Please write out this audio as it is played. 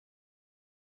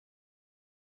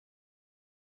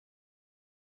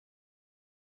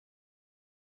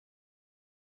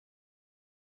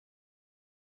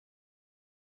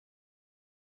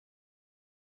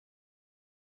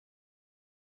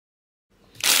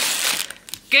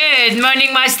Good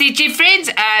morning, my stitchy friends,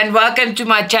 and welcome to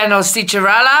my channel,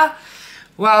 Stitcha-Rella.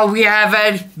 Well, we have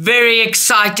a very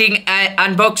exciting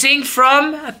unboxing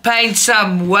from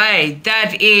Paintsomeway.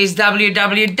 That is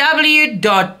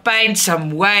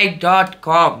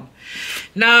www.paintsomeway.com.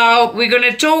 Now, we're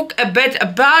going to talk a bit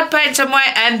about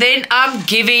Paintsomeway, and then I'm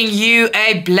giving you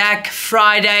a Black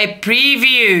Friday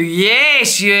preview.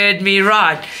 Yes, you heard me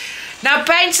right. Now,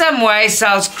 Paintsomeway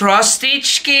sells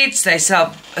cross-stitch kits, they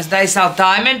sell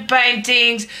diamond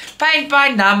paintings, paint by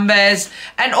numbers,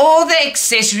 and all the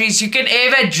accessories you can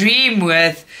ever dream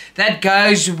with that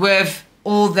goes with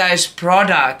all those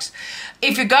products.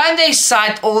 If you go on their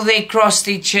site, all their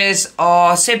cross-stitches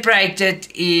are separated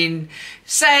in,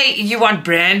 say, you want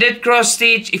branded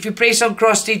cross-stitch. If you press on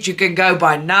cross-stitch, you can go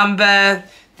by number,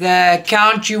 the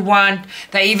count you want.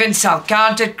 They even sell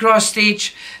counted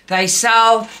cross-stitch. They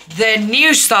sell the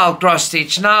new style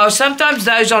cross-stitch. Now, sometimes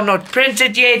those are not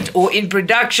printed yet or in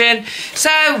production. So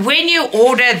when you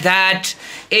order that,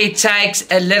 it takes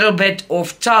a little bit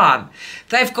of time.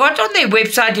 They've got on their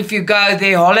website, if you go,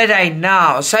 their holiday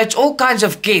now. So it's all kinds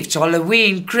of gifts.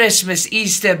 Halloween, Christmas,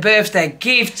 Easter, birthday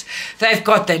gifts. They've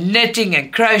got the knitting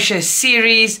and crochet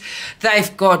series.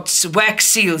 They've got wax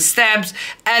seal stamps.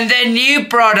 And the new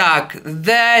product,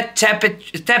 the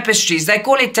tapestries. They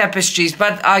call it tapestries,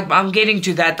 but I'm getting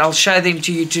to that. I'll show them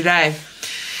to you today.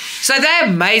 So they're an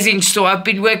amazing store. I've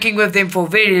been working with them for a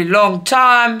very long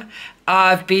time.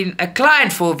 I've been a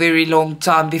client for a very long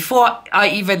time before I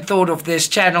even thought of this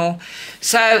channel.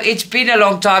 So it's been a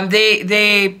long time.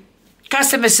 Their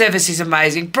customer service is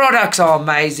amazing. Products are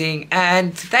amazing.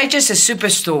 And they're just a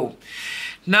superstore.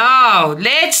 Now,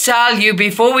 let's tell you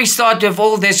before we start with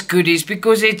all this goodies,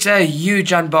 because it's a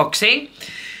huge unboxing,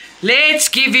 let's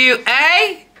give you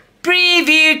a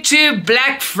preview to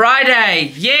Black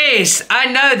Friday. Yes, I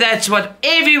know that's what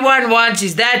everyone wants,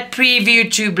 is that preview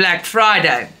to Black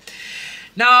Friday.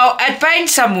 Now, at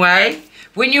Paintsomeway,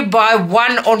 when you buy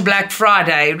one on Black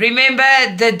Friday, remember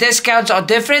the discounts are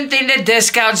different than the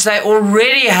discounts they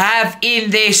already have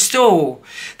in their store.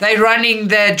 They're running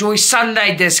the Joy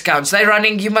Sunday discounts. They're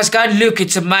running, you must go and look,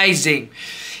 it's amazing.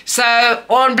 So,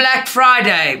 on Black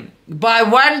Friday, buy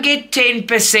one, get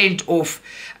 10% off.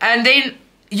 And then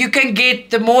you can get,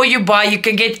 the more you buy, you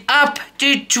can get up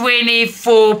to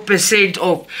 24%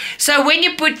 off. So when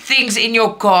you put things in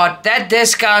your cart, that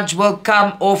discount will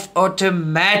come off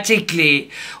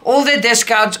automatically. All the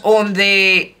discounts on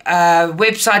the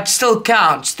website still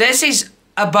counts. This is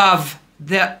above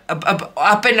the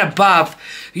up and above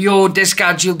your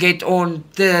discounts you'll get on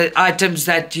the items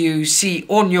that you see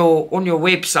on your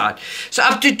website. So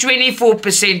up to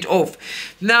 24% off.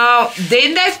 Now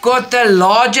then they've got the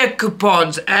larger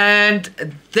coupons, and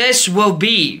this will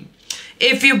be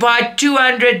if you buy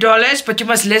 $200, but you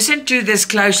must listen to this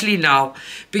closely now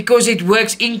because it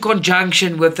works in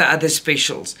conjunction with the other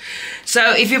specials.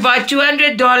 So if you buy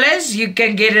 $200, you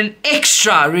can get an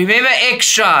extra, remember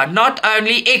extra, not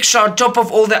only extra on top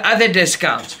of all the other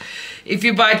discounts. If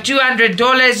you buy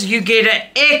 $200, you get an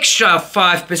extra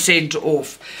 5%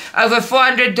 off. Over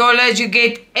 $400, you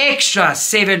get extra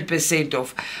 7%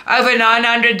 off. Over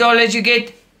 $900, you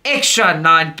get extra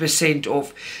 9%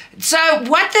 off. So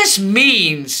what this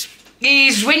means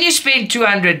is when you spend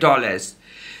 $200,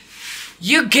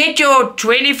 you get your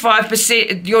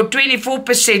 25%, your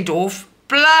 24% off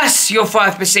plus your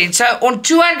 5%. So on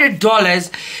 $200,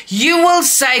 you will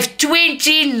save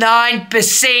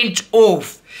 29%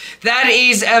 off. That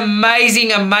is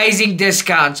amazing, amazing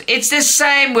discounts. It's the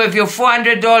same with your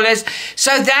 $400.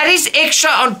 So that is extra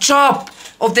on top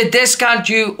of the discount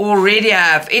you already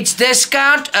have. It's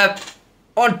discount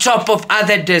on top of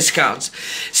other discounts.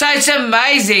 So it's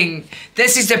amazing.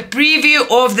 This is the preview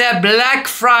of the Black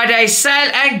Friday sale.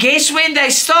 And guess when they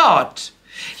start?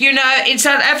 You know, in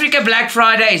South Africa, Black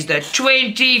Friday is the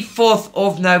 24th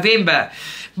of November.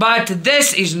 But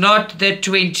this is not the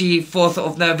 24th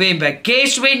of November.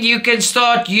 Guess when you can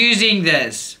start using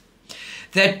this?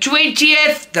 The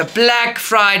 20th, the Black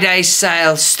Friday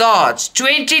sale starts.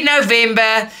 20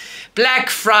 November, Black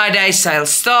Friday sale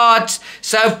starts.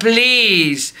 So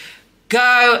please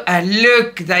go and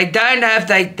look. They don't have,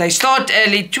 they start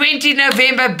early. 20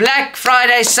 November, Black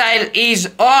Friday sale is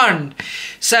on.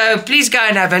 So please go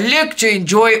and have a look to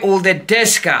enjoy all the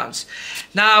discounts.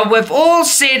 Now, with all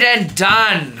said and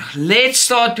done, let's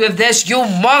start with this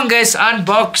humongous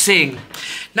unboxing.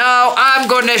 Now, I'm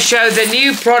going to show the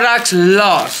new products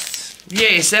last.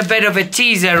 Yes, a bit of a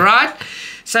teaser, right?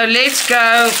 So, let's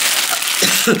go.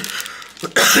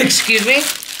 Excuse me.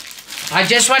 I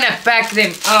just want to pack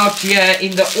them out here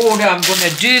in the order I'm going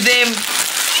to do them.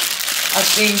 I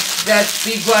think that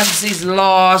big one is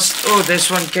last. Oh, this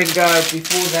one can go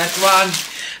before that one.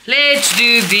 Let's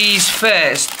do these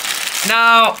first.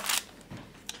 Now,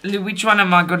 which one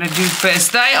am I going to do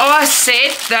first? They are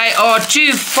set. They are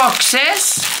 2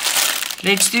 foxes.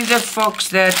 Let's do the fox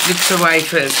that looks away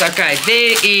first. Okay,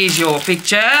 there is your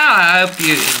picture. I hope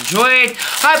you enjoy it.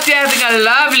 Hope you're having a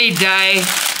lovely day.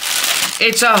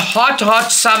 It's a hot,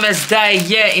 hot summer's day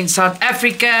here in South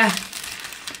Africa.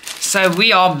 So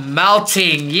we are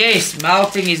melting. Yes,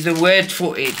 melting is the word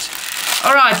for it.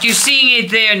 Alright, you're seeing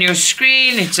it there on your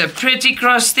screen. It's a pretty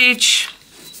cross stitch.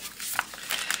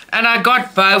 And I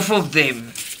got both of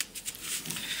them.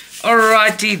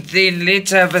 Alrighty then,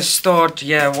 let's have a start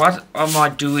here. What am I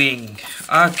doing?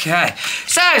 Okay,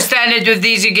 so standard with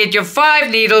these, you get your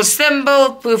 5 needles,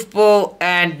 thimble, poof ball,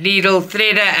 and needle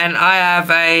threader. And I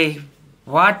have a,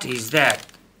 what is that?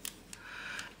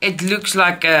 It looks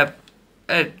like a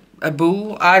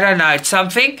bull. I don't know, it's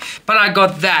something, but I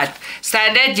got that.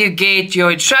 Standard, you get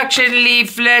your instruction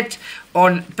leaflet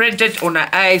printed on an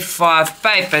A5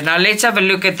 paper. Now let's have a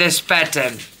look at this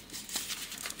pattern.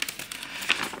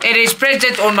 It is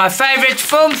printed on my favorite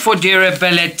film for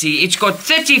durability. It's got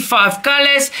 35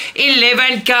 colors,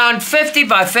 11 count, 50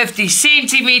 by 50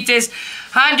 centimeters,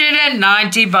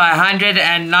 190 by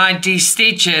 190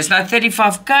 stitches. Now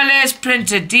 35 colors,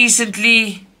 printed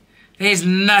decently. There's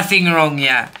nothing wrong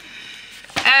here.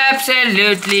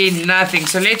 Absolutely nothing.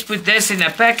 So let's put this in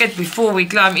a packet before we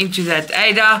climb into that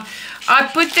Ada. I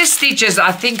put the stitches,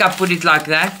 I think I put it like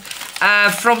that.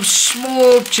 From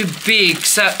small to big.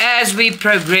 So as we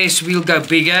progress, we'll go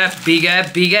bigger, bigger,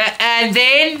 bigger. And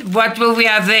then, what will we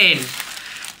have then?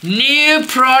 New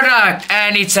product.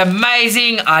 And it's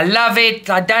amazing. I love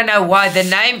it. I don't know why the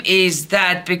name is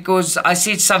that, because I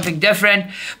see it's something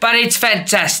different. But it's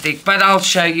fantastic. But I'll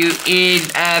show you in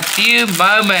a few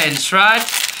moments, right?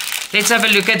 Let's have a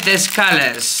look at these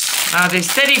colors. Now,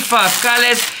 there's 35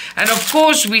 colors. And of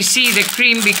course we see the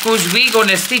cream because we're going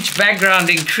to stitch background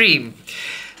in cream.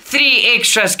 3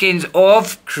 extra skins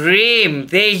of cream.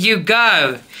 There you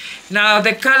go. Now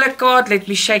the color card, let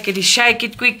me shake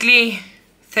it quickly.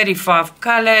 35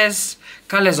 colors.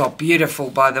 Colors are beautiful,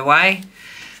 by the way.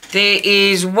 There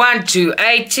is 1 to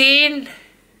 18.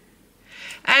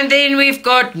 And then we've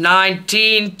got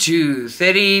 19 to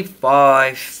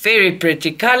 35. Very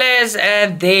pretty colors.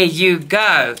 And there you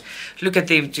go. Look at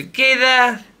them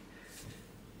together.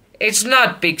 It's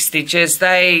not big stitches,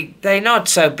 they're not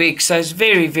so big, so it's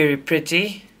very, very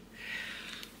pretty.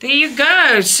 There you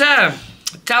go. So,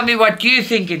 tell me what you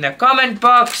think in the comment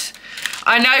box.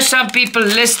 I know some people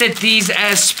listed these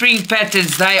as spring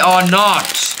patterns, they are not.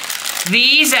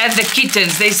 These and the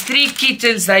kittens, there's 3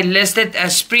 kittens they listed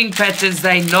as spring patterns,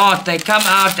 they're not. They come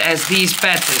out as these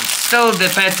patterns. Still, the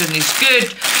pattern is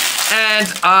good.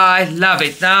 And I love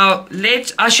it. Now,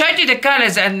 I showed you the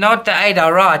colors and not the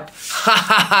Ada, right?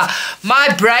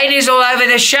 My brain is all over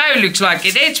the show, looks like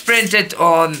it. It's printed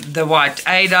on the white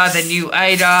Ada, the new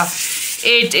Ada.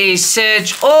 It is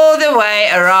serged all the way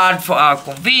around for our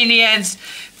convenience.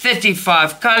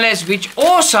 35 colors, which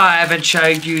also I haven't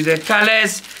showed you the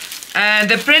colors. And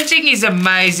the printing is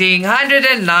amazing.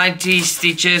 190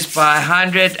 stitches by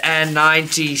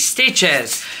 190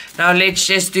 stitches. Now let's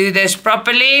just do this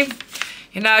properly.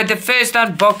 You know, the first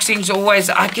unboxings always,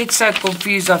 I get so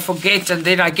confused, I forget, and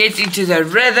then I get into the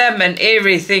rhythm and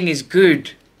everything is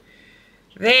good.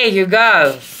 There you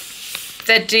go.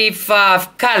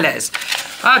 35 colors.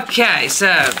 Okay, so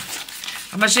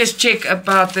I must just check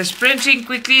about this printing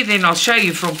quickly, then I'll show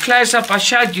you from close up. I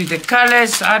showed you the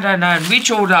colors. I don't know in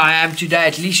which order I am today,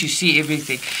 at least you see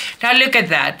everything. Now look at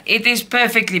that. It is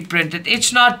perfectly printed.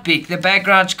 It's not big. The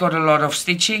background's got a lot of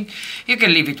stitching. You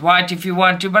can leave it white if you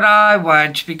want to, but I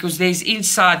won't, because there's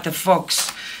inside the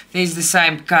fox, there's the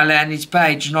same color and it's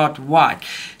beige, not white.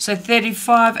 So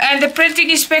 35, and the printing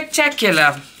is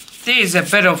spectacular. There's a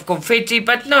bit of confetti,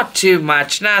 but not too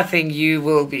much. Nothing you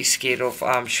will be scared of,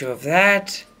 I'm sure of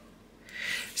that.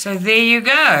 So there you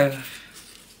go.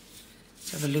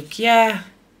 Let's have a look here.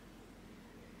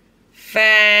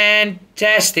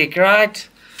 Fantastic, right?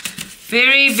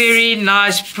 Very, very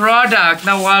nice product.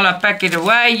 Now while I pack it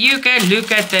away, you can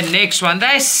look at the next one.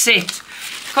 They're set.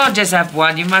 Can't just have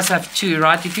one, you must have 2,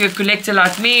 right? If you're a collector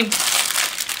like me,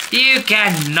 you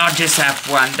cannot just have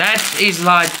one. That is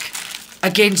like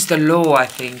against the law, I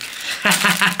think.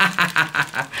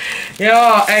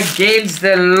 Yeah, against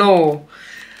the law.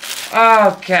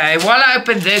 Okay, while I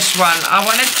open this one, I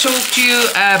want to talk to you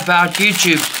about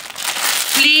YouTube.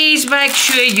 Please make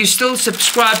sure you still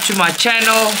subscribe to my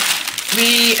channel.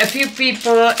 A few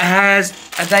people has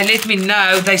they let me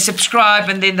know, they subscribe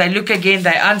and then they look again,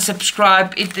 they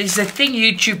unsubscribe. It is a thing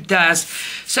YouTube does.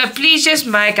 So please just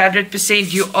make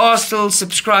 100% you are still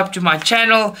subscribed to my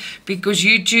channel, because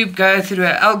YouTube go through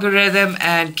an algorithm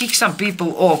and kick some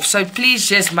people off. So please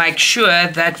just make sure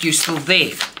that you're still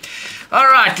there.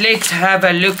 Alright, let's have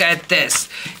a look at this.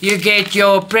 You get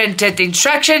your printed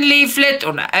instruction leaflet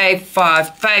on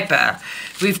A5 paper.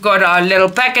 We've got our little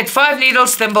packet, 5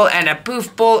 needles, thimble and a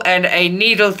poof ball and a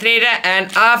needle threader, and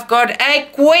I've got a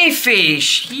koi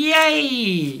fish.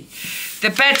 Yay! The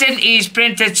pattern is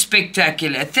printed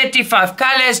spectacular. 35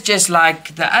 colors, just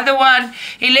like the other one.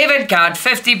 11 count,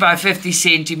 50 by 50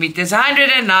 centimeters,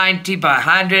 190 by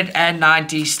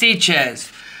 190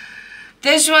 stitches.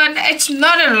 This one, it's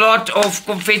not a lot of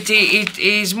confetti. It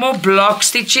is more block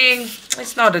stitching.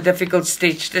 It's not a difficult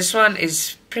stitch. This one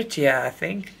is prettier, I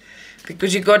think,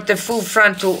 because you got the full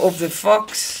frontal of the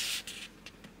fox.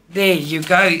 There you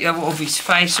go, of his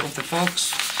face, of the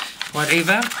fox,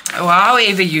 whatever. Or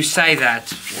however you say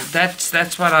that. Well,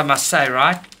 that's what I must say,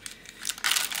 right?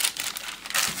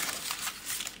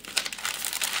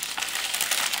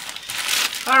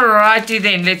 Alrighty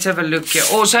then, let's have a look here.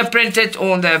 Also printed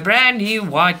on the brand new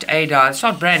white Ada. It's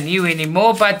not brand new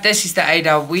anymore, but this is the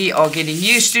Ada we are getting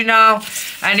used to now,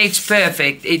 and it's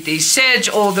perfect. It is serged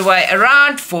all the way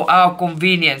around for our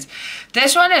convenience.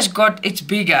 This one has got, it's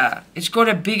bigger. It's got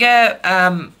a bigger,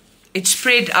 it's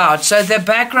spread out, so the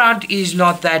background is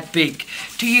not that big.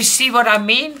 Do you see what I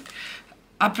mean?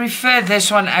 I prefer this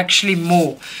one actually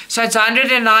more. So it's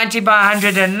 190 by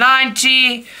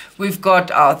 190. We've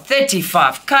got our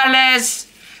 35 colors.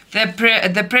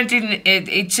 The printing,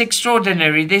 it's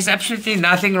extraordinary. There's absolutely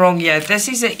nothing wrong here. This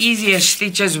is an easier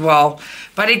stitch as well,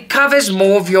 but it covers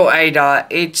more of your Ada.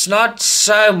 It's not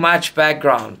so much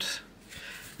background.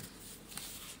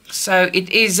 So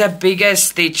it is a bigger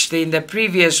stitch than the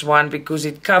previous one because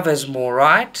it covers more,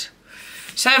 right?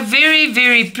 So very,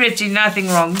 very pretty, nothing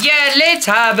wrong. Yeah, let's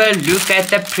have a look at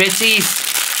the pretties.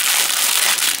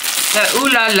 The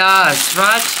ooh-la-las,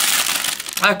 right?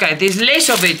 Okay, there's less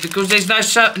of it because there's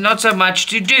not so much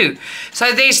to do.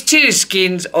 So there's 2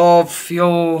 skins of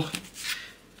your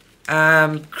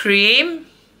cream.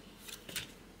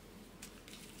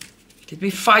 Let me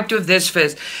fight with this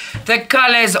first. The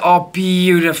colors are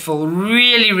beautiful,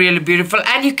 really, really beautiful.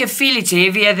 And you can feel it's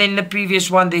heavier than the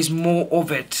previous one. There's more of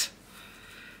it.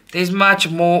 There's much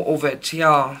more of it,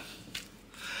 yeah.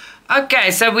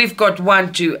 Okay, so we've got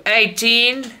 1 to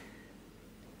 18.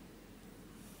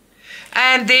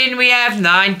 And then we have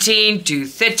 19 to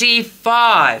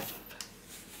 35.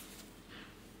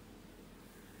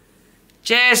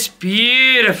 Just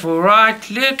beautiful,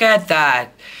 right? Look at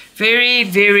that. Very,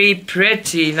 very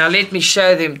pretty. Now let me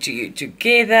show them to you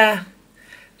together.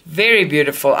 Very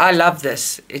beautiful. I love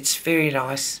this. It's very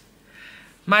nice.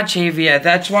 Much heavier.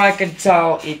 That's why I can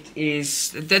tell it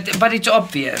is, but it's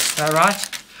obvious, alright?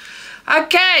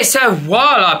 Okay, so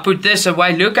while I put this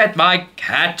away, look at my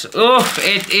cat. Oh,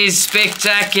 it is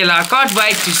spectacular. I can't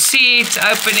wait to see it,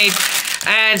 open it,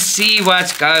 and see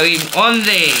what's going on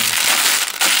there.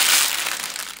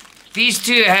 These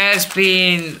 2 has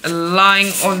been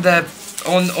lying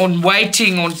on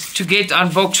waiting to get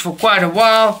unboxed for quite a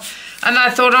while. And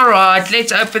I thought, alright,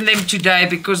 let's open them today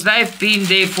because they've been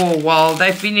there for a while.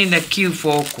 They've been in the queue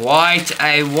for quite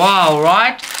a while,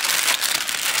 right?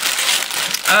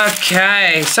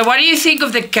 Okay, so what do you think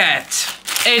of the cat?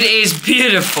 It is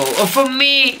beautiful. Or for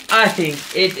me, I think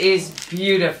it is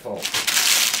beautiful.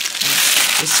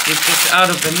 Let's get this out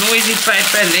of the noisy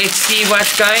paper. Let's see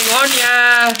what's going on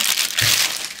here.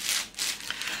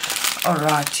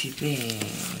 Alrighty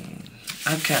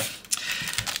then. Okay.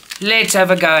 Let's have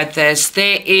a go at this.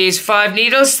 There is 5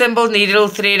 needles, thimble, needle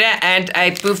threader, and a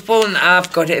poof ball, and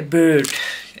I've got a bird.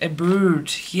 A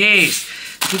bird, yes.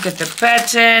 Look at the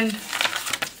pattern.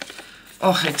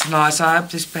 Oh, it's nice. I hope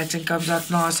this pattern comes out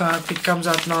nice. I hope it comes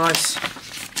out nice.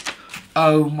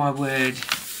 Oh my word.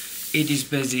 It is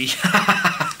busy.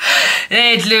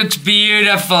 It looks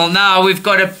beautiful. Now we've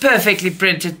got a perfectly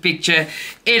printed picture.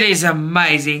 It is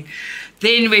amazing.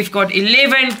 Then we've got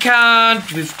 11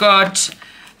 count. We've got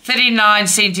 39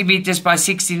 centimeters by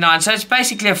 69, so it's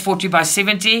basically a 40 by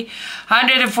 70,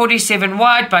 147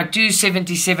 wide by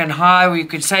 277 high, or you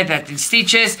could say that in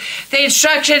stitches. The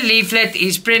instruction leaflet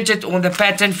is printed on the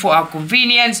pattern for our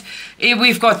convenience.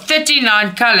 We've got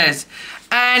 39 colors,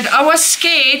 and I was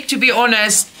scared, to be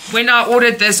honest, when I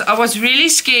ordered this. I was really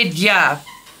scared. Yeah,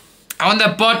 on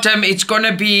the bottom it's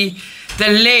gonna be, the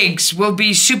legs will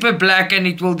be super black and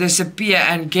it will disappear,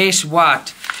 and guess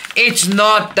what? It's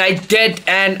not. They did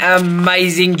an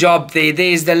amazing job there.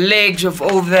 There's the legs of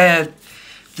all the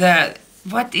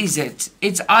what is it?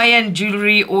 It's iron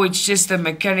jewelry or it's just a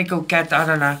mechanical cat, I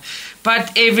don't know.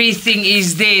 But everything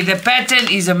is there. The pattern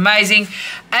is amazing.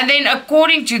 And then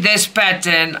according to this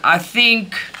pattern, I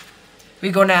think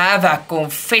we're going to have a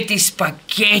confetti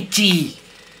spaghetti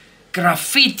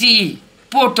graffiti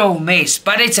portal mess.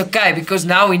 But it's okay because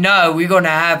now we know we're going to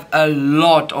have a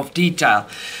lot of detail.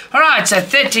 Alright, so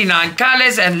 39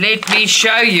 colors and let me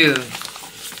show you.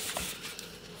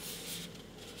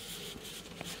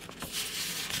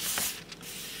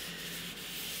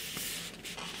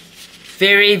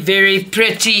 Very, very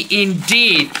pretty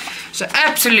indeed. So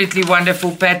absolutely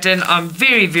wonderful pattern. I'm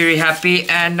very, very happy.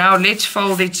 And now let's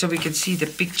fold it so we can see the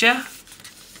picture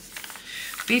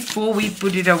before we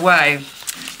put it away.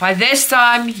 By this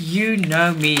time, you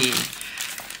know me.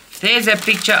 There's a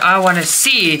picture, I want to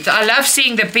see it. I love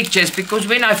seeing the pictures because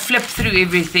when I flip through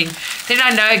everything, then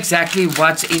I know exactly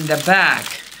what's in the bag.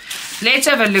 Let's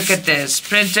have a look at this.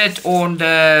 Printed on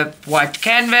the white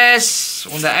canvas,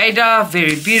 on the Ada.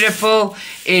 Very beautiful.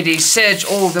 It is serged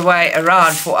all the way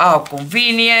around for our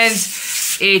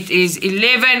convenience. It is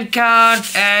 11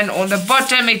 count. And on the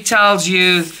bottom it tells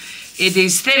you it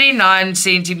is 39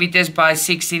 centimeters by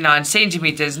 69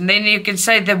 centimeters. And then you can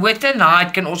say the width and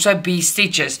height can also be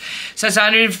stitches. So it's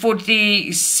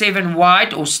 147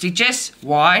 wide or stitches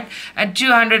wide and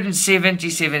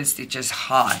 277 stitches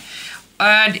high.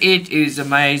 And it is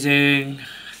amazing.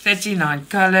 39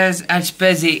 colors. It's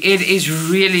busy. It is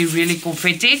really, really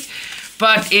confetti.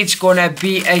 But it's going to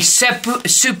be a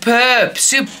superb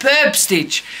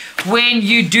stitch when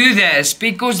you do this.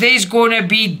 Because there's going to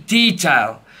be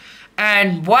detail.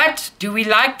 And what? Do we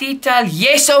like detail?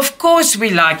 Yes, of course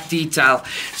we like detail.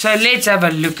 So let's have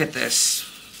a look at this.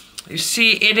 You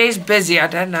see, it is busy. I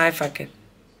don't know if I can.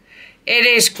 It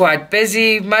is quite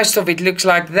busy. Most of it looks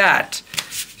like that.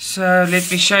 So let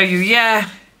me show you. Yeah,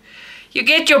 you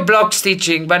get your block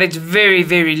stitching, but it's very,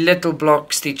 very little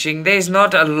block stitching. There's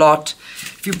not a lot.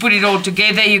 If you put it all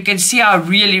together, you can see how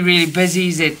really, really busy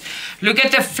is it. Look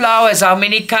at the flowers, how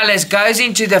many colors goes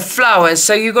into the flowers.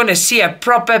 So you're going to see a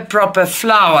proper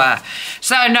flower.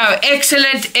 So no,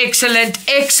 excellent, excellent,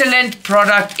 excellent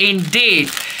product indeed.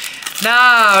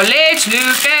 Now, let's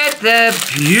look at the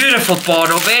beautiful part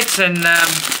of it. And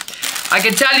I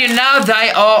can tell you now they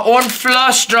are on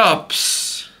floss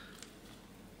drops.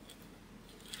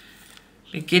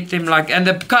 We get them like, and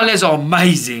the colors are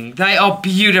amazing. They are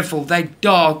beautiful. They're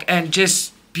dark and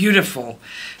just beautiful.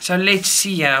 So let's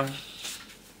see.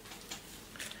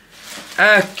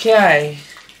 Okay.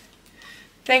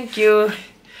 Thank you.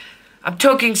 I'm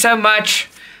talking so much.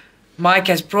 Mike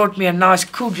has brought me a nice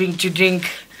cool drink to drink.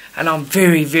 And I'm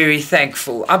very, very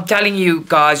thankful. I'm telling you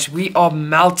guys, we are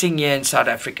melting here in South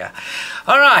Africa.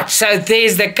 Alright, so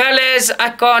there's the colors. I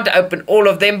can't open all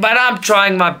of them, but I'm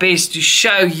trying my best to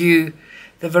show you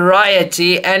the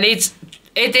variety. And it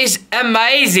is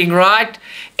amazing, right?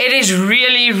 It is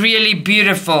really, really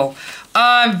beautiful.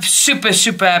 I'm super,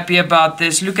 super happy about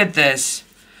this. Look at this.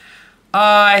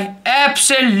 I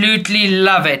absolutely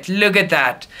love it. Look at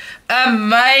that.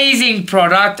 Amazing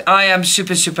product. I am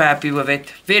super, super happy with it.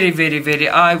 Very, very, very.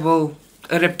 I will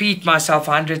repeat myself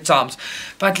 100 times.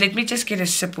 But let me just get a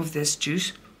sip of this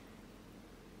juice.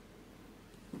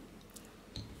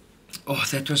 Oh,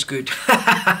 that was good.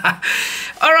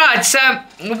 Alright, so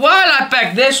while I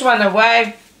pack this one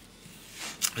away,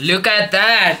 look at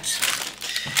that.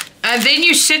 And then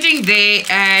you're sitting there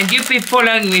and you've been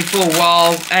following me for a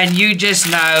while and you just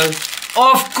know,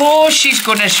 of course she's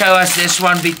going to show us this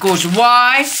one because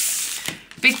why?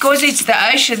 Because it's the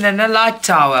ocean and the light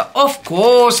tower. Of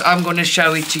course I'm going to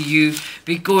show it to you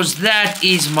because that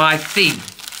is my thing.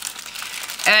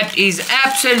 That is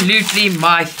absolutely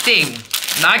my thing.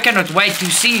 And I cannot wait to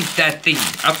see that thing.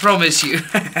 I promise you.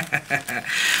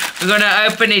 We're going to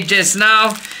open it just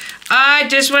now. I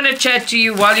just want to chat to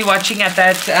you while you're watching at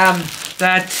that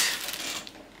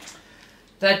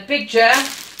picture.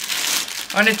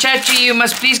 I want to chat to you. You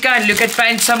must please go and look at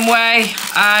Paintsomeway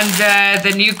and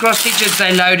the new cross stitches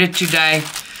they loaded today.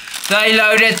 They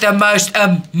loaded the most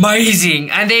amazing,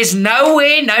 and there's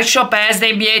nowhere, no shop has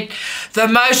them yet. The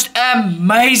most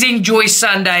amazing Joy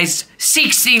Sundays,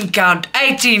 16 count,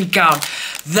 18 count.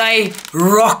 They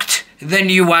rocked the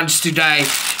new ones today.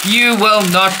 You will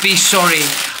not be sorry.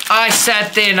 I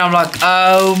sat there and I'm like,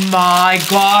 oh my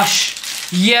gosh.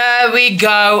 Here we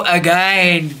go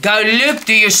again. Go look,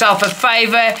 do yourself a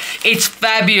favor. It's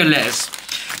fabulous.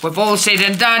 We've all said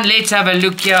and done. Let's have a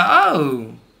look here.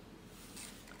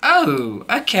 Oh,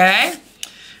 okay.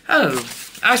 Oh,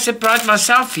 I surprised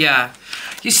myself here.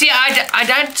 You see, I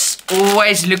don't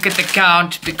always look at the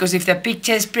count, because if the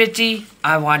picture is pretty,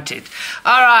 I want it.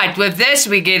 Alright, with this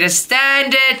we get a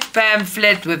standard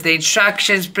pamphlet with the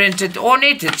instructions printed on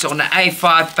it. It's on an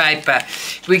A5 paper.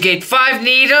 We get 5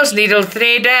 needles, needle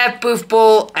threader, poof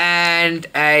ball, and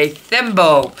a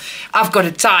thimble. I've got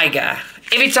a tiger.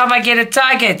 Every time I get a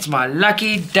tiger, it's my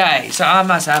lucky day. So I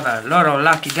must have a lot of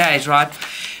lucky days, right?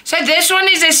 So this one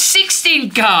is a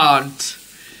 16 count.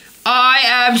 I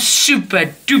am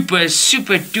super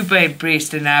duper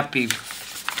impressed and happy.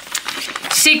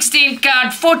 16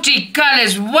 count, 40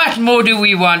 colors. What more do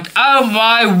we want? Oh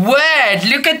my word,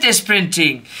 look at this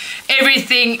printing.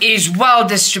 Everything is well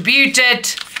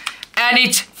distributed and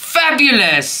it's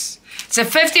fabulous. It's a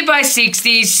 50 by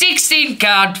 60, 16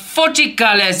 count, 40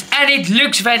 colors, and it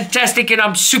looks fantastic and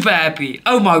I'm super happy.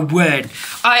 Oh my word,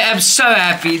 I am so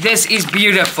happy. This is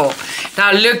beautiful.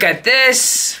 Now look at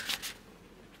this.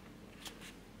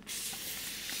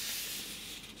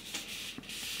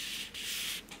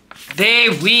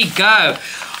 There we go.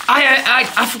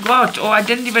 I forgot. Oh, I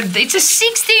didn't even. It's a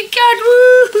 16 count.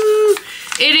 Woohoo!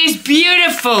 It is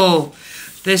beautiful.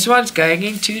 This one's going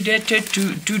into the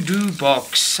to-do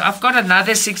box. I've got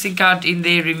another 16 count in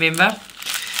there, remember?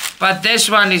 But this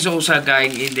one is also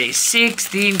going in there.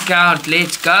 16 count.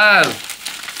 Let's go.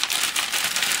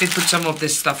 Let's put some of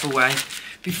this stuff away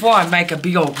before I make a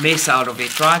big old mess out of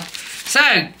it, right?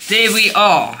 So, there we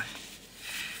are.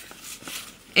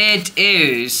 It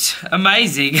is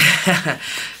amazing.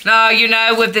 Now, you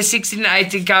know, with the 16 and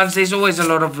 18 counts, there's always a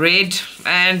lot of red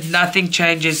and nothing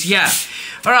changes here.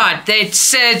 Alright, let's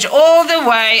search all the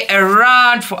way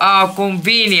around for our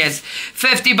convenience.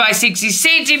 50 by 60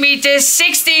 centimeters,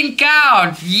 16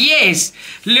 count. Yes,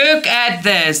 look at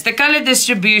this. The color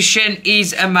distribution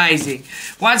is amazing.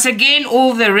 Once again,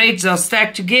 all the reds are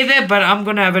stacked together, but I'm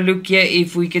going to have a look here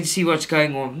if we can see what's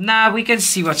going on. Now, we can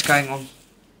see what's going on.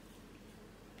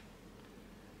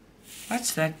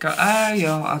 What's that go? Oh,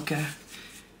 yeah, okay.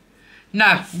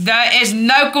 No, there is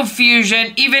no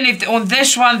confusion. Even if on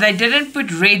this one they didn't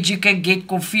put red, you can get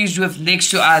confused with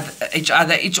next to each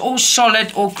other. It's all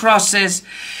solid, all crosses.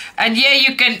 And yeah,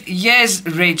 you can, yes,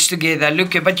 reds together.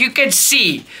 Look here, but you can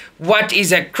see what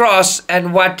is a cross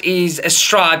and what is a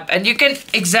stripe. And you can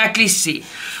exactly see.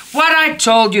 What I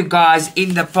told you guys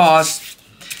in the past.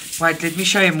 Wait, let me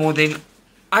show you more then.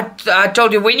 I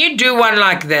told you, when you do one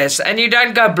like this, and you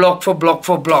don't go block for block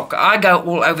for block, I go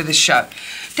all over the show.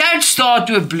 Don't start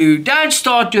with blue, don't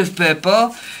start with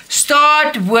purple,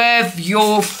 start with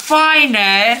your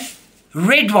finer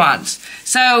red ones.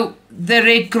 So, the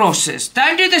red crosses.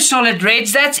 Don't do the solid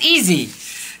reds, that's easy.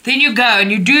 Then you go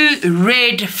and you do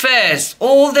red first.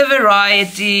 All the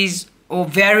varieties or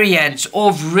variants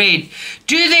of red,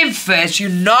 do them first. You're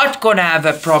not gonna have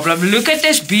a problem. Look at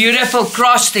this beautiful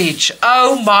cross stitch.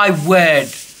 Oh my word.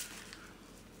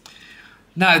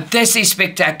 No, this is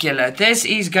spectacular. This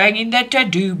is going in that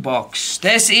to-do box.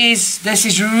 This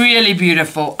is really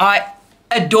beautiful. I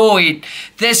adore it.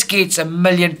 This gets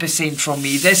 1,000,000% from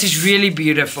me. This is really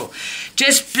beautiful.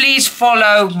 Just please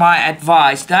follow my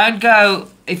advice. Don't go,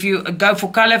 if you go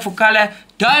for color,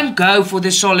 don't go for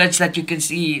the solids that you can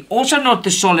see. Also not the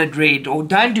solid red, or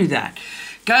don't do that.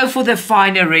 Go for the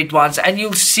finer red ones and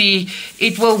you'll see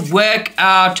it will work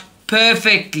out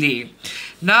perfectly.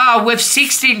 Now with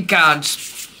 16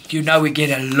 counts, you know we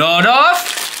get a lot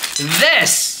of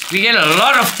this. We get a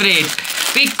lot of thread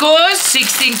because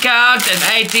 16 count and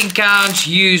 18 counts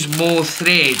use more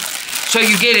thread. So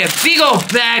you get a big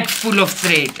old bag full of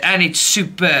thread and it's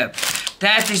superb.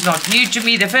 That is not new to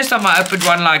me. The first time I opened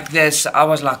one like this, I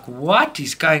was like, what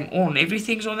is going on?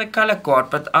 Everything's on the color card,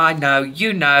 but I know,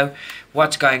 you know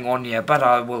what's going on here, but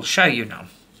I will show you now.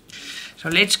 So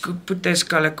let's put this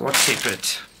color card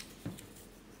separate.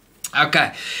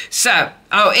 Okay, so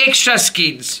our extra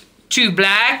skins. 2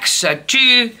 blacks, so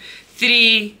 2,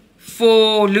 3,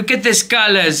 4, look at these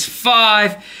colors.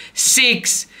 5,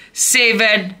 6,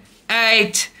 7,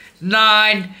 8,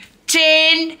 9,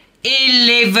 10,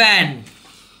 11.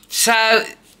 So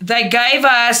they gave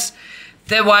us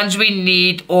the ones we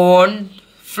need on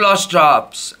floss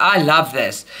drops. I love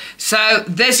this. So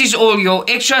this is all your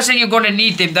extras and you're going to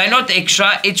need them. They're not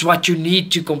extra, it's what you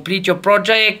need to complete your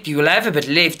project. You'll have a bit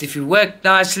left if you work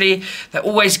nicely. They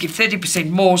always give 30%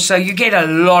 more, so you get a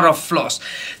lot of floss.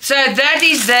 So that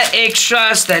is the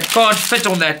extras that can't fit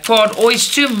on that card, or it's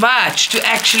too much to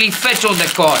actually fit on the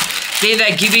card. Then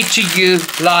they give it to you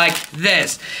like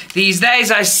this. These days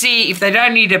I see if they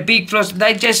don't need a big floss,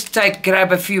 they just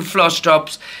grab a few floss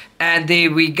drops. And there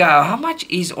we go. How much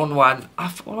is on one?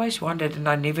 I've always wondered and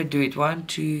I never do it. 1,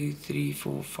 2, 3,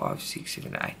 4, 5, 6,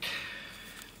 7, 8.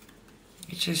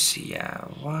 Let's just see.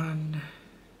 1,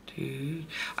 2.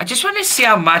 I just want to see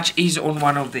how much is on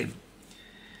one of them.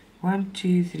 1,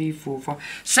 2, 3, 4, 5.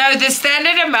 So the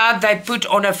standard amount they put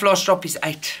on a floss drop is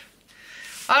 8.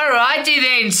 Alrighty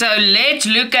then, so let's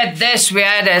look at this. We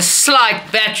had a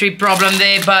slight battery problem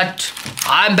there, but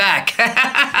I'm back.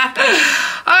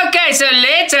 Okay, so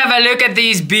let's have a look at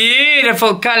these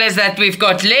beautiful colors that we've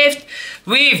got left.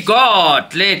 We've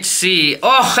got, let's see.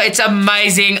 Oh, it's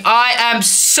amazing. I am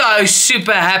so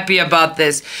super happy about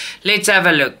this. Let's have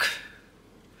a look.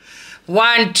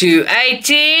 1 to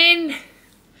 18.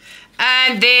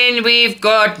 And then we've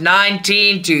got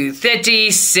 19 to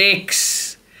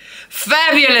 36.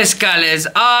 Fabulous colors.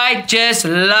 I just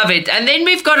love it. And then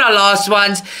we've got our last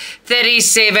ones,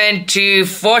 37 to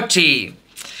 40.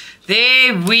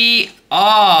 There we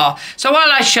are. So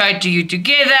while I show it to you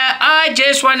together, I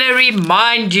just want to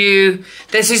remind you,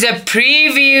 this is a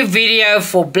preview video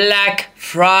for Black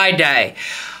Friday.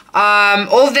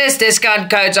 All this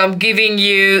discount codes I'm giving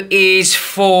you is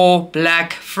for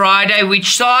Black Friday,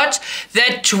 which starts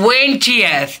the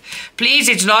 20th. Please,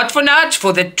 it's not for now, it's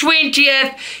for the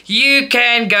 20th. You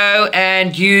can go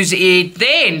and use it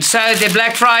then. So the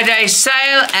Black Friday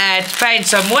sale at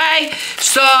Paintsomeway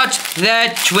starts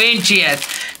the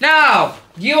 20th. Now,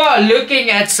 you are looking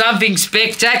at something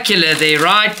spectacular there,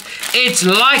 right? It's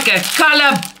like a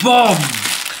color bomb.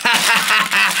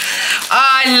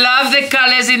 I love the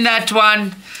colors in that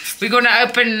one. We're going to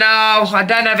open now. I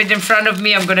don't have it in front of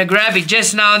me. I'm going to grab it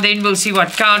just now and then we'll see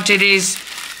what count it is,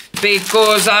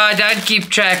 because I don't keep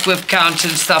track with counts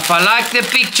and stuff. I like the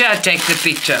picture, I take the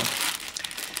picture.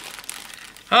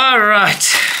 Alright.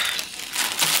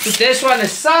 Put this one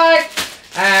aside.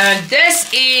 And this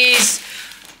is...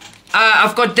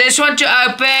 I've got this one to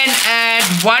open and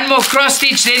one more cross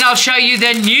stitch. Then I'll show you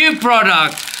the new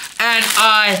product. And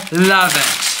I love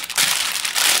it.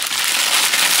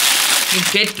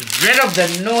 Get rid of the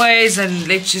noise and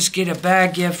let's just get a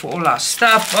bag here for all our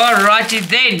stuff. Alrighty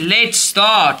then, let's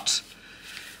start.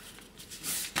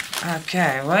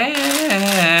 Okay,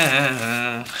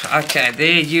 okay,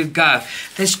 there you go.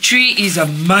 This tree is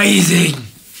amazing.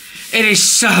 It is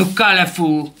so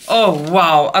colorful. Oh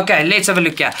wow. Okay, let's have a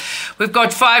look here. We've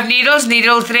got 5 needles,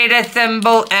 needle thread, a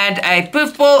thimble and a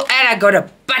poof ball, and I got a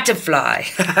butterfly.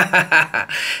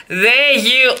 There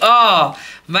you are.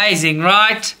 Amazing,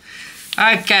 right?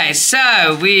 Okay,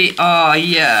 so we are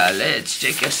here. Let's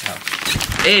check this out.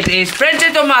 It is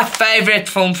printed on my favorite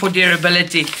foam for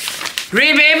durability.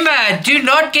 Remember, do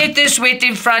not get this wet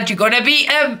in front. You're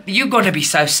gonna be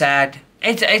so sad.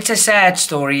 It's a sad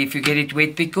story if you get it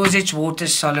wet because it's water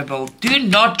soluble. Do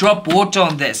not drop water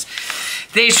on this.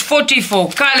 There's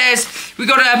 44 colors. We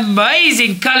got an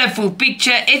amazing colorful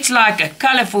picture. It's like a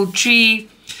colorful tree.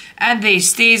 And there's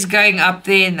stairs going up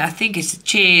there, and I think it's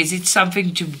chairs. It's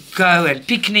something to go and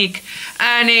picnic.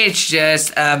 And it's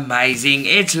just amazing.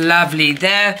 It's lovely.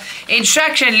 The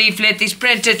instruction leaflet is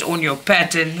printed on your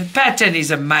pattern. The pattern is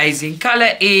amazing.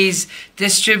 Color is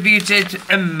distributed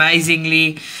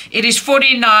amazingly. It is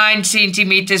 49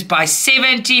 centimeters by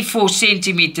 74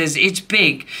 centimeters. It's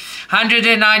big.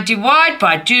 190 wide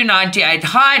by 298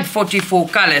 high and 44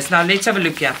 colors. Now let's have a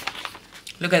look here.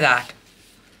 Look at that.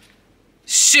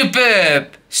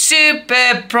 Superb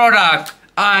product.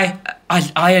 I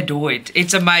adore it.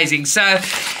 It's amazing. So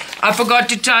I forgot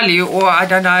to tell you, or I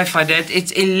don't know if I did,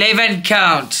 it's 11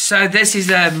 count. So this is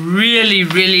a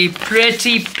really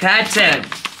pretty pattern.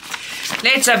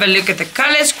 Let's have a look at the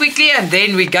colors quickly and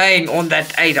then we're going on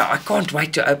that Ada. I can't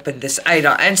wait to open this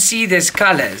Ada and see these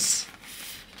colors.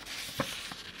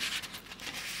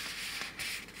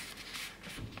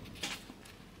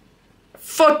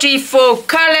 "44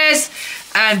 colors,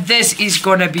 and this is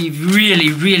gonna be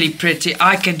really pretty.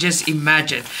 I can just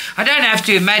imagine. I don't have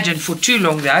to imagine for too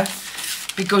long though,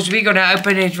 because we're gonna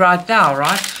open it right now,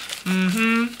 right?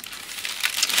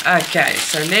 Okay,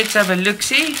 so let's have a look.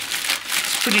 See,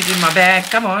 let's put it in my bag.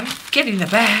 Come on, get in the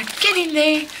bag, get in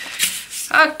there.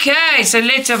 Okay, so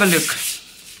let's have a look.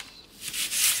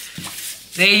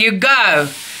 There you go.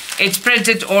 It's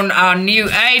printed on our new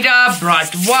Ada,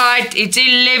 bright white. It's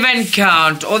 11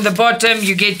 count. On the bottom,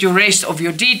 you get your rest of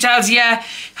your details here.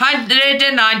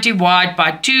 190 wide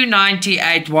by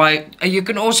 298 wide. You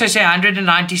can also say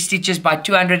 190 stitches by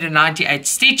 298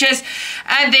 stitches.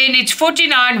 And then it's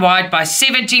 49 wide by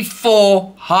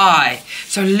 74 high.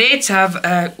 So let's have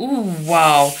a, ooh,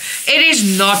 wow. It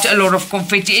is not a lot of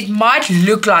confetti. It might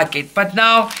look like it, but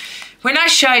now, when I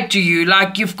show it to you,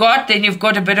 like you've got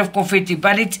a bit of confetti,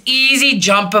 but it's easy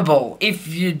jumpable if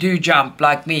you do jump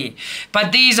like me.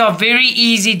 But these are very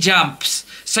easy jumps.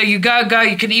 So you go,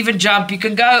 you can even jump. You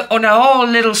can go on a whole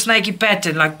little snaky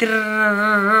pattern like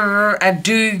and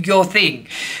do your thing.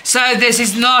 So this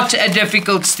is not a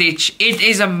difficult stitch. It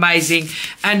is amazing.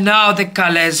 And now the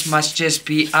colors must just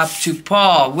be up to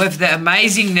par with the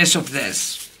amazingness of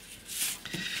this.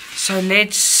 So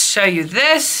let's show you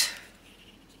this.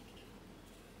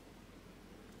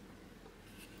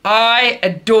 I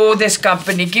adore this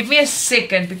company. Give me a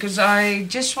second because I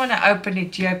just want to open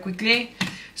it here quickly.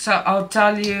 So I'll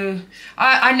tell you,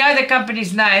 I know the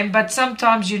company's name, but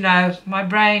sometimes, you know, my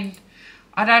brain,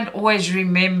 I don't always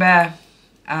remember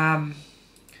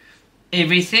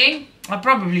everything. I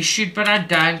probably should, but I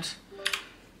don't.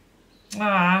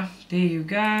 There you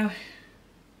go. I'm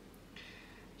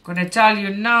going to tell you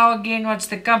now again what's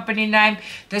the company name.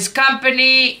 This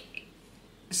company's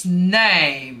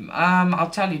name, I'll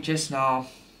tell you just now.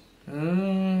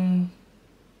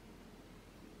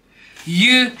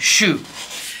 Yushu.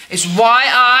 It's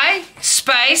Y-I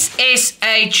space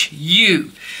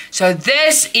S-H-U. So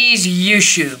this is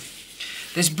Yushu.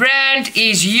 This brand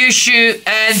is Yushu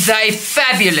and they're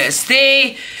fabulous.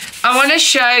 I want to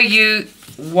show you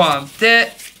one.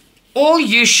 All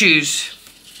Yushus,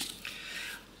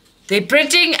 their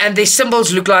printing and their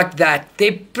symbols look like that.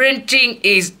 Their printing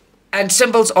and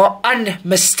symbols are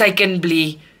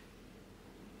unmistakably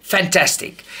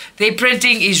fantastic. Their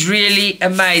printing is really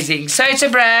amazing. So it's a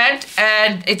brand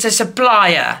and it's a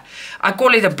supplier. I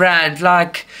call it a brand,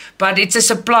 but it's a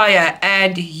supplier.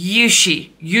 And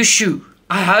Yushu.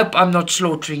 I hope I'm not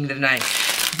slaughtering the name.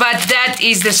 But that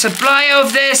is the supplier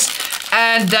of this.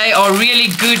 And they are really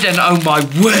good. And oh my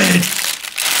word.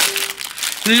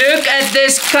 Look at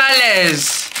these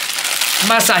colors.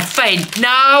 Must I faint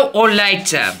now or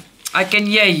later? I can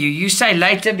hear you. You say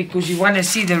later because you want to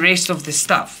see the rest of the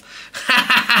stuff.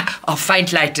 I'll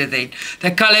faint later then.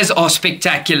 The colors are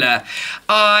spectacular.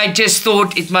 I just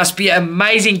thought it must be an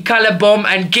amazing color bomb.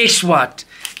 And guess what?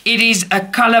 It is a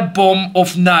color bomb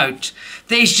of note.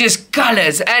 There's just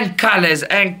colors and colors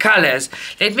and colors.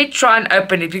 Let me try and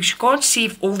open it because you can't see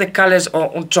if all the colors are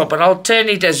on top. But I'll turn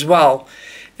it as well.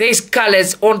 There's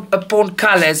colors upon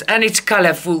colors and it's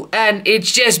colorful and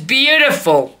it's just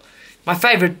beautiful. My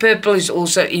favorite purple is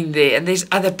also in there and there's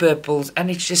other purples and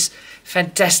it's just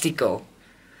fantastical.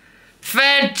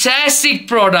 Fantastic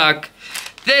product.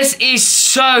 This is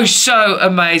so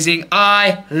amazing.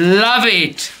 I love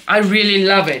it. I really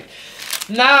love it.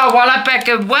 Now while I pack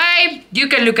away, you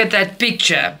can look at that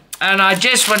picture. And I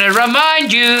just want to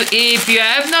remind you, if you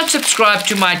have not subscribed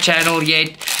to my channel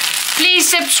yet, please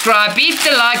subscribe, hit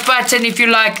the like button if you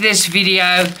like this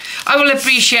video. I will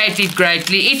appreciate it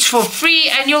greatly. It's for free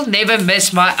and you'll never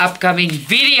miss my upcoming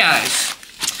videos.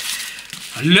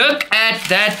 Look at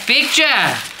that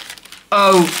picture.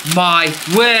 Oh my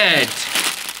word.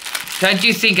 Don't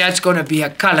you think that's going to be a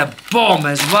color bomb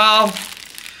as well?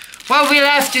 Well, we'll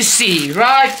have to see,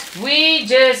 right? We're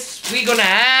going to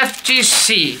have to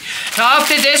see. Now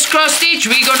after this cross stitch,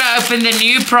 we're going to open the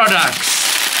new products.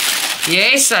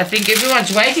 Yes, I think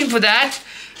everyone's waiting for that.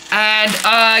 And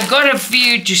I got a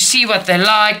few to see what they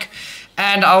like.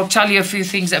 And I'll tell you a few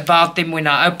things about them when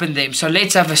I open them. So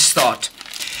let's have a start.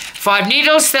 5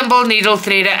 needles, thimble, needle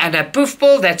threader, and a poof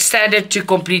ball. That's standard to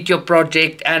complete your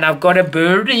project. And I've got a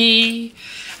birdie.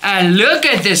 And look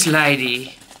at this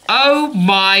lady. Oh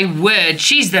my word.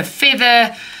 She's the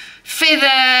feather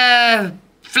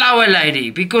flower lady.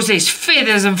 Because there's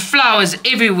feathers and flowers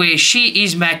everywhere. She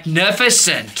is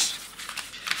magnificent.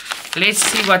 Let's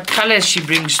see what colors she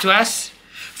brings to us.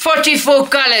 44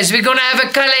 colors. We're going to have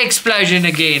a color explosion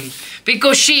again.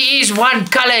 Because she is one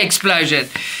color explosion.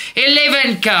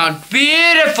 11 count.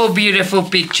 Beautiful, beautiful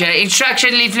picture.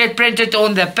 Instruction leaflet printed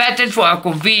on the pattern for our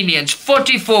convenience.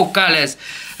 44 colors.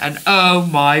 And oh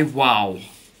my wow.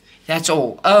 That's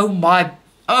all. Oh my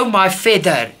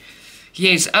feather.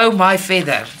 Yes, oh my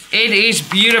feather. It is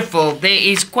beautiful. There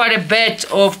is quite a bit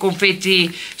of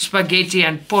confetti, spaghetti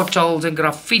and potholes and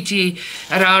graffiti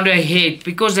around her head.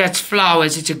 Because that's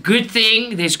flowers. It's a good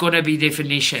thing. There's going to be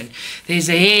definition. There's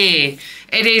a hair.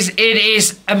 It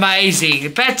is amazing. The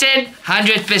pattern,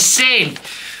 100%.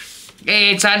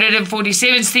 It's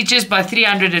 147 stitches by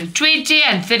 320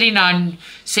 and 39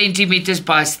 centimeters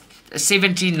by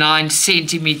 79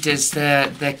 centimeters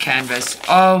the canvas.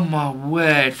 Oh my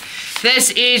word.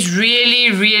 This is really,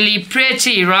 really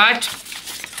pretty, right?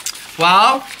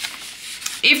 Well,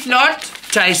 if not,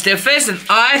 taste her first, and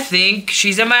I think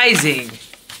she's amazing.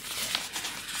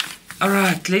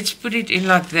 Alright, let's put it in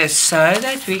like this so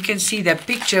that we can see the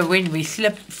picture when we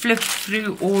flip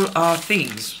through all our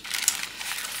things.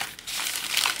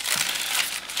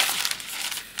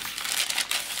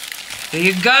 There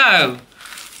you go.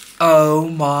 Oh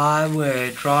my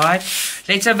word, right?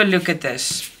 Let's have a look at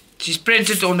this. She's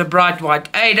printed on the bright white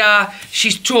Ada.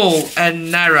 She's tall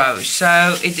and narrow,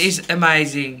 so it is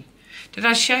amazing. Did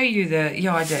I show you the...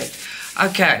 Yeah, I did.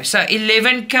 Okay, so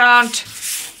 11 count.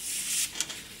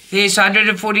 There's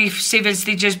 147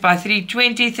 stitches by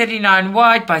 320, 39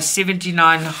 wide by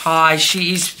 79 high.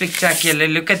 She is spectacular.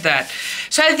 Look at that.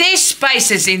 So there's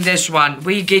spaces in this one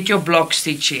where you get your block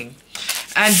stitching.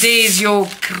 And there's your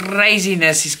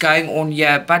craziness is going on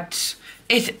here. But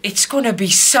it's going to be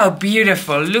so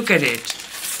beautiful. Look at it.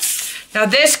 Now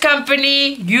this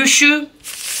company, Yushu,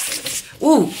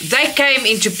 ooh, they came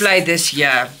into play this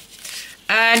year.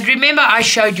 And remember I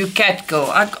showed you Catgirl.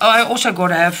 I also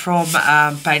got her from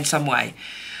Paintsomeway.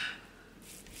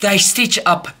 They stitch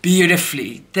up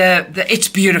beautifully. It's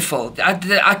beautiful.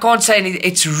 I can't say anything.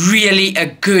 It's really a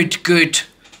good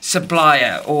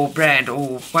supplier or brand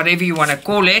or whatever you want to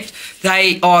call it.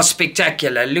 They are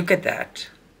spectacular. Look at that.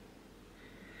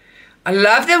 I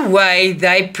love the way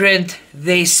they print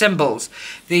their symbols.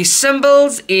 Their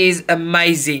symbols is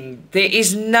amazing. There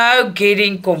is no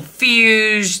getting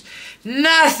confused.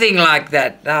 Nothing like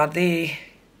that. Now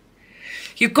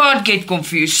you can't get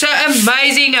confused. So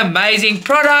amazing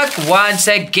product once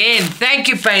again. Thank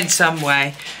you,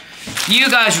 Paintsomeway. You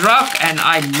guys rock and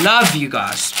I love you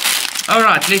guys.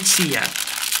 Alright, let's see here.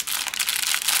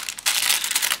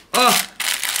 Oh,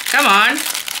 come on.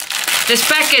 These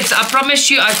packets, I promise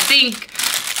you, I think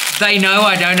they know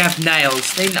I don't have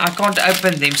nails. Then I can't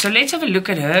open them. So let's have a look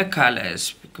at her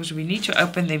colors. Because we need to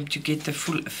open them to get the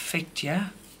full effect, yeah?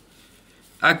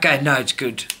 Okay, no, it's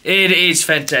good. It is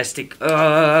fantastic. Look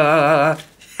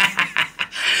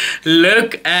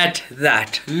at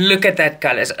that. Look at that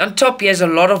colors. On top, here's a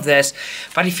lot of this.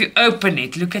 But if you open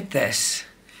it, look at this.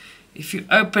 If you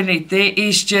open it, there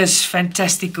is just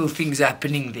fantastical things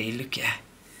happening there. Look here.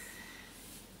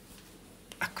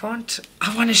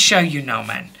 I want to show you now,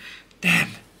 man.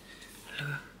 Damn.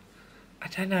 I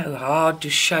don't know how to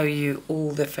show you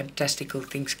all the fantastical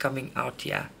things coming out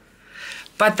here.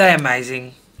 But they're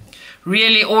amazing.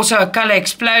 Really also a color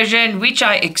explosion, which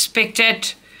I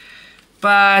expected.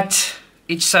 But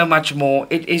it's so much more.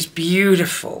 It is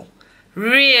beautiful.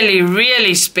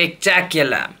 Really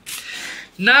spectacular.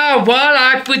 Now, while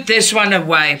I put this one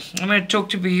away, I'm going to talk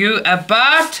to you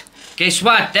about, guess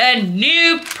what? The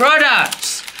new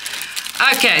products.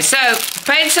 Okay, so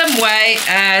Paintsomeway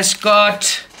has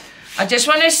got, I just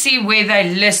want to see where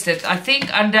they listed. I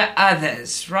think under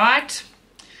others, right?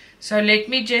 So let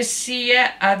me just see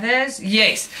here, others.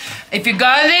 Yes, if you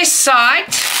go this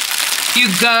site, you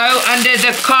go under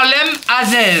the column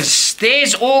others.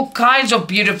 There's all kinds of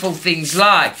beautiful things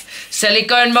like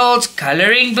silicone molds,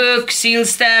 coloring books, seal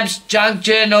stamps, junk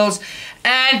journals,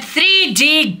 and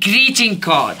 3D greeting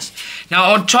cards.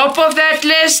 Now on top of that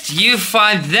list, you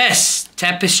find this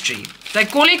tapestry. They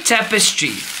call it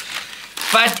tapestry,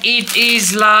 but it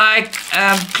is like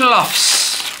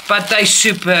cloths, but they're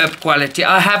superb quality.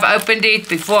 I have opened it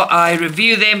before I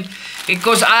review them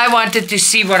because I wanted to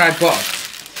see what I got.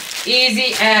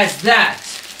 Easy as that.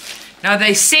 Now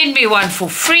they send me one for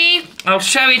free. I'll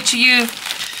show it to you.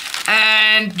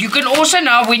 And you can also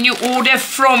now, when you order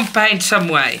from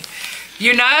Paintsomeway,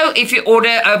 you know, if you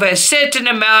order over a certain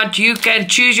amount, you can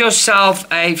choose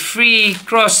yourself a free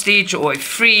cross stitch or a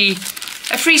free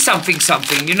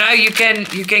something. You know, you can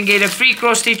get a free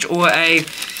cross stitch or a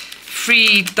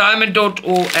free diamond dot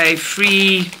or a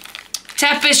free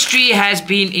tapestry has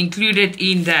been included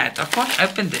in that. I can't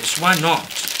open this. Why not?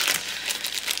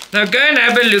 Now go and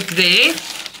have a look there.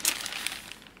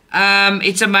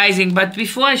 It's amazing, but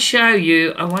before I show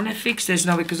you, I want to fix this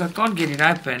now because I can't get it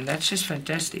open. That's just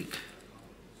fantastic.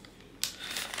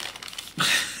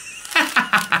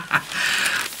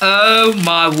 Oh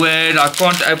my word, I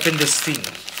can't open this thing.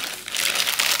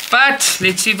 But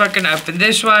let's see if I can open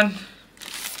this one.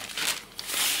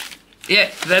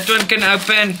 Yeah, that one can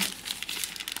open.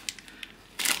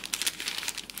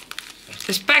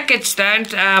 This package don't,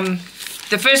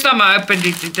 the first time I opened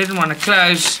it, it didn't want to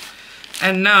close.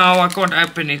 And now I can't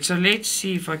open it. So let's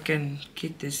see if I can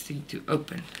get this thing to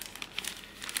open.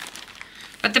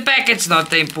 But the packet's not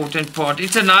the important part.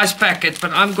 It's a nice packet,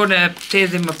 but I'm going to tear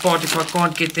them apart if I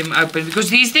can't get them open. Because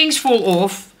these things fall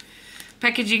off.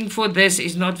 Packaging for this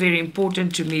is not very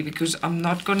important to me because I'm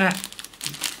not going to...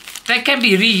 They can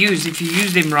be reused if you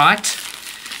use them right.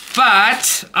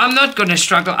 But I'm not going to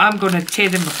struggle. I'm going to tear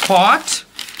them apart.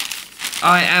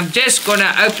 I am just going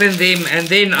to open them and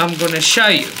then I'm going to show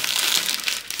you.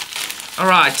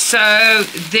 Alright, so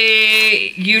there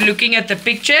you're looking at the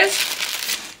pictures.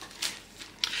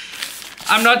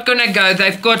 I'm not going to go.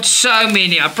 They've got so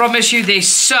many. I promise you there's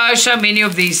so many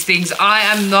of these things. I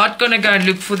am not going to go and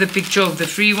look for the picture of the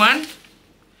free one.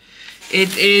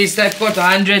 They've got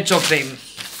hundreds of them.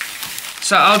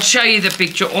 So I'll show you the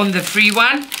picture on the free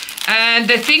one. And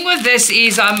the thing with this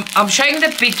is I'm showing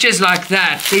the pictures like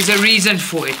that. There's a reason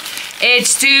for it.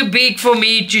 It's too big for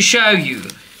me to show you.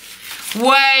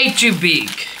 Way too big.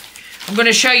 I'm going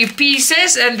to show you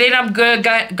pieces, and then I'm going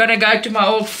to go to my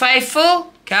old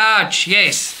faithful couch.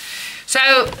 Yes.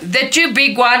 So the two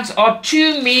big ones are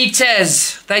 2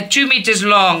 meters. They're 2 meters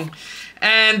long.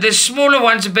 And the smaller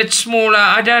one's a bit smaller.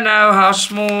 I don't know how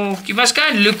small. You must go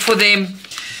and look for them.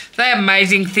 They're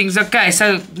amazing things. Okay,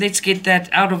 so let's get that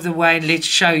out of the way and let's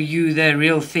show you the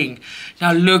real thing.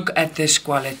 Now look at this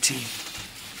quality.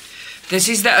 This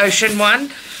is the ocean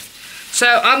one. So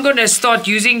I'm going to start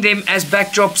using them as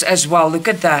backdrops as well. Look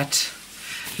at that.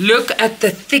 Look at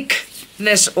the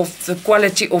thickness of the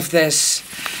quality of this.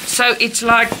 So it's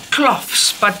like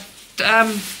cloths, but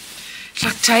it's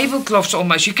like tablecloths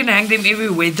almost. You can hang them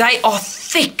everywhere. They are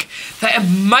thick. They're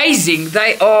amazing.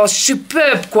 They are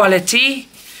superb quality.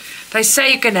 They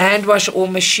say you can hand wash or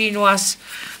machine wash.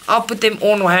 I'll put them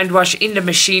on or hand wash in the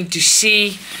machine to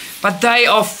see. But they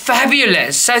are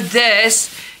fabulous. So this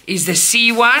is the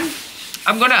C one.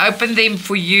 I'm going to open them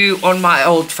for you on my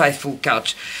old faithful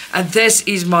couch. And this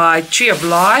is my Tree of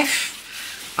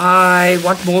Life. I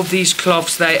want more of these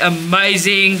cloths. They're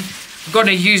amazing. I'm going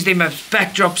to use them as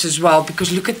backdrops as well,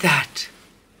 because look at that.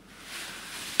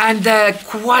 And the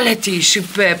quality is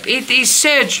superb. It is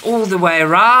serged all the way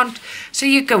around. So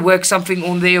you can work something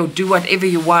on there or do whatever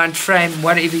you want, frame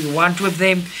whatever you want with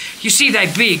them. You see,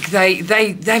 they're big.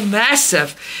 They're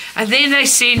massive. And then they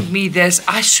send me this.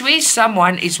 I swear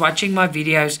someone is watching my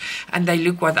videos and they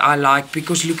look what I like,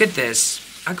 because look at this.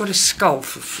 I got a skull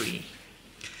for free.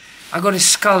 I got a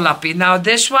skull lappy. Now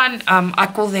this one, I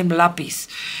call them lappies.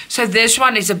 So this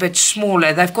one is a bit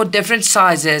smaller. They've got different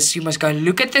sizes. You must go and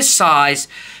look at the size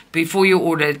before you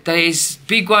order. There's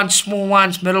big ones, small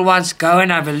ones, middle ones. Go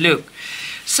and have a look.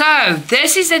 So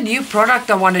this is a new product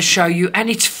I want to show you, and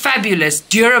it's fabulous,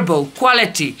 durable,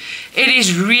 quality. It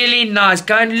is really nice.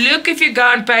 Go and look if you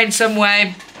go and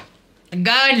Paintsomeway.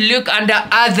 Go and look under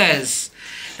others.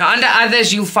 Now, under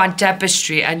others, you'll find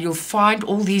Tapestry, and you'll find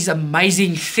all these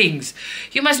amazing things.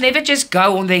 You must never just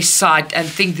go on their site and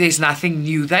think there's nothing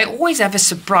new. They always have a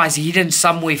surprise hidden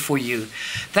somewhere for you.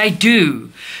 They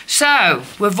do. So,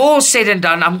 with all said and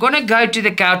done, I'm going to go to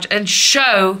the couch and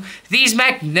show these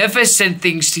magnificent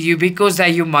things to you, because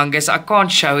they're humongous. I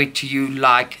can't show it to you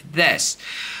like this.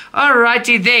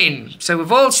 Alrighty then. So,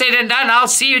 with all said and done, I'll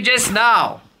see you just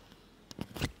now.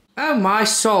 Oh my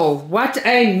soul, what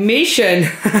a mission.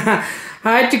 I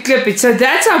had to clip it. So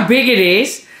that's how big it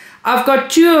is. I've got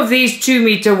 2 of these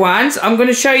 2-meter ones. I'm going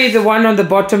to show you the one on the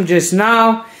bottom just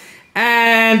now.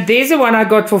 And there's the one I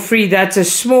got for free. That's a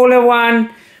smaller one.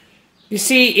 You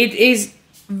see, it is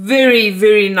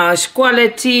very nice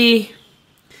quality.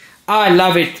 I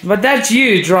love it. But that's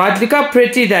huge, right? Look how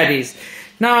pretty that is.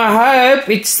 Now I hope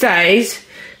it stays,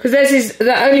 because this is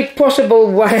the only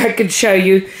possible way I can show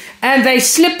you. And they're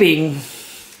slipping.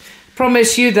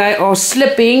 Promise you they are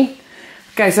slipping.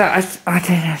 Okay, so I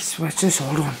don't know. Just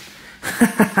hold on.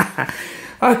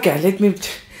 Okay, let me.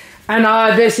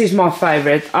 And this is my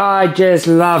favorite. I just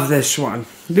love this one.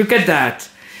 Look at that.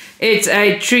 It's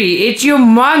a tree. It's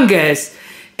humongous.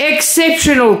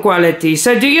 Exceptional quality.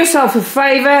 So do yourself a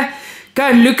favor. Go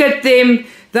and look at them.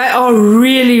 They are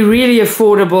really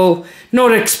affordable.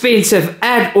 Not expensive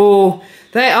at all.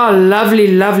 They are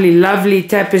lovely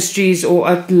tapestries, or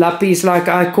lappies like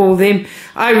I call them.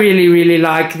 I really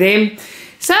like them.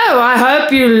 So I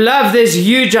hope you love this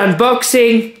huge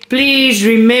unboxing. Please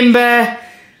remember,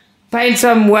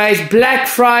 Paintsomeway's Black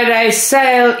Friday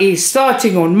sale is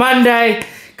starting on Monday.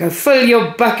 Go fill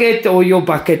your bucket, or your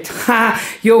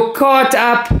cart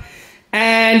up,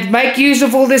 and make use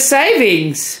of all the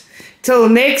savings. Till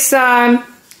next time,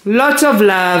 lots of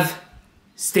love,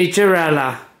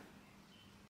 Stitcha-Rella.